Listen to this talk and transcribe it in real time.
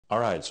All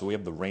right, so we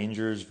have the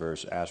Rangers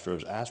versus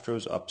Astros.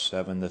 Astros up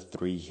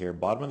 7-3 here.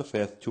 Bottom of the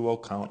fifth,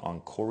 2-0 count on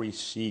Corey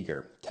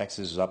Seager.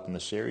 Texas is up in the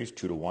series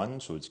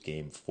 2-1, so it's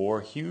game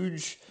four.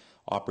 Huge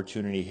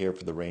opportunity here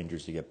for the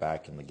Rangers to get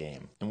back in the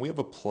game. And we have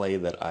a play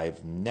that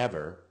I've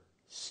never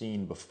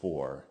seen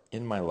before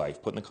in my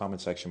life. Put in the comment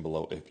section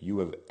below if you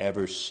have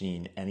ever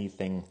seen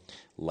anything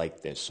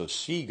like this. So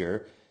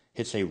Seager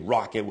hits a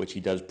rocket, which he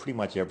does pretty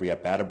much every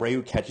at-bat.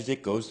 Abreu catches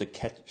it, goes to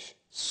catch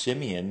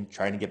Semien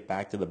trying to get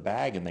back to the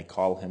bag, and they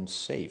call him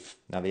safe.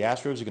 Now the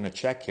Astros are going to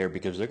check here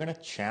because they're going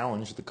to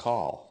challenge the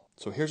call.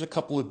 So here's a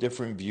couple of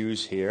different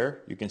views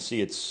here. You can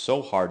see it's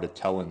so hard to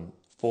tell in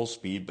full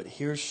speed, but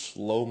here's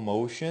slow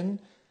motion.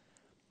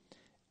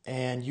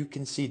 And you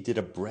can see, did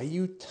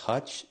Abreu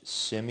touch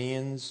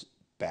Semien's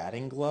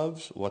batting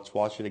gloves? Let's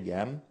watch it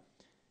again.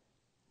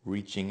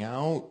 Reaching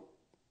out.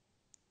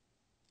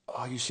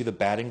 Oh, you see the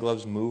batting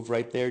gloves move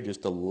right there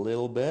just a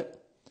little bit.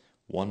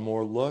 One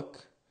more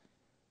look.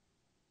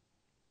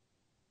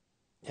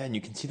 Yeah, and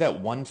you can see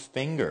that one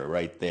finger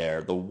right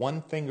there. The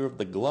one finger of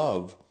the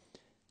glove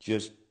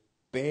just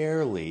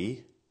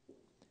barely,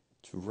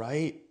 it's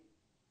right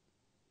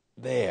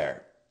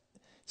there.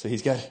 So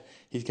he's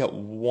got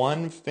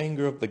one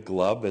finger of the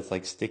glove that's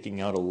like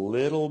sticking out a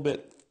little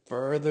bit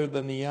further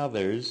than the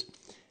others,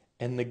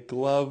 and the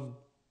glove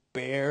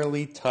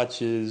barely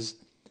touches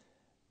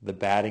the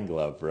batting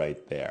glove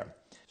right there.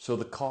 So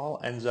the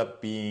call ends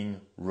up being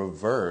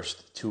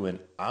reversed to an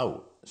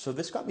out. So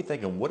this got me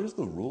thinking, what is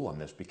the rule on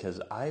this?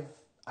 Because I've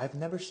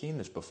never seen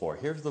this before.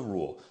 Here's the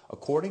rule.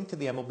 According to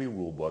the MLB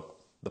rulebook,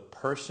 the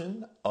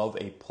person of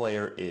a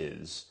player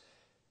is,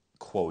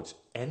 quotes,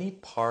 any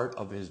part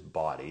of his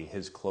body,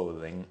 his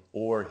clothing,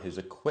 or his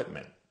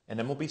equipment. An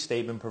MLB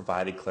statement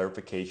provided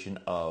clarification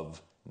of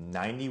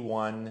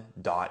 91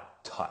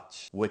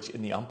 touch, which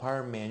in the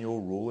umpire manual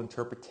rule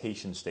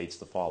interpretation states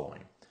the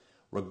following.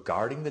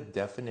 Regarding the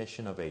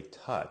definition of a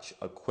touch,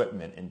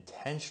 equipment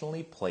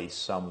intentionally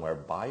placed somewhere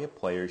by a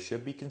player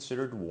should be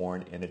considered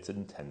worn in its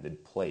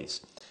intended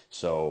place.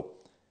 So,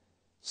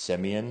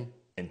 Semien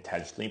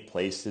intentionally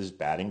placed his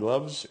batting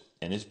gloves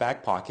in his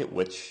back pocket,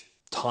 which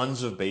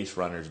tons of base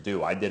runners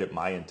do. I did it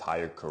my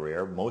entire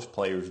career. Most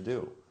players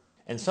do.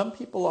 And some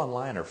people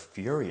online are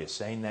furious,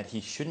 saying that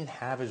he shouldn't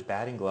have his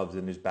batting gloves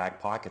in his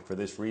back pocket for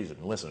this reason.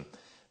 Listen,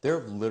 there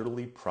have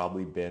literally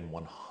probably been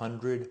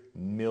 100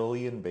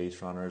 million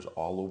base runners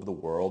all over the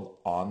world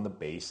on the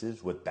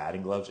bases with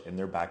batting gloves in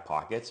their back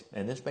pockets,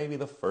 and this may be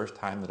the first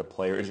time that a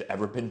player has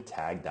ever been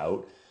tagged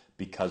out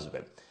because of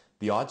it.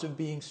 The odds of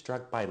being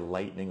struck by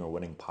lightning or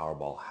winning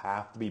Powerball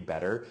have to be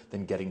better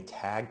than getting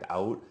tagged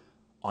out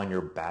on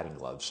your batting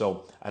glove.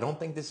 So I don't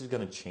think this is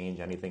going to change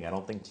anything. I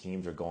don't think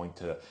teams are going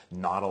to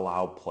not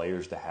allow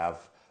players to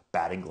have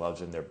batting gloves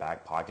in their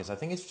back pockets. I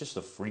think it's just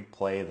a freak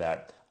play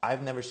that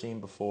I've never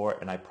seen before,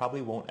 and I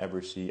probably won't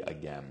ever see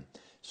again.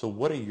 So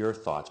what are your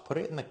thoughts? Put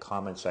it in the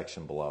comment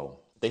section below.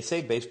 They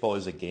say baseball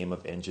is a game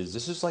of inches.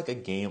 This is like a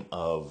game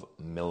of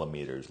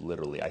millimeters,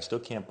 literally. I still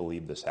can't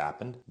believe this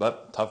happened.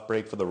 But tough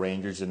break for the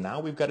Rangers, and now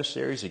we've got a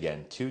series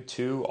again.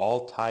 2-2,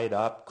 all tied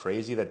up.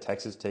 Crazy that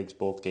Texas takes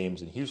both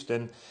games in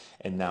Houston,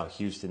 and now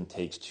Houston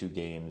takes 2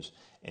 games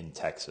in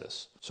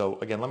Texas. So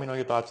again, let me know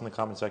your thoughts in the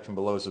comment section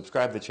below.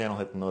 Subscribe to the channel,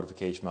 hit the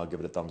notification bell,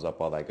 give it a thumbs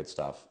up, all that good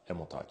stuff, and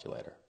we'll talk to you later.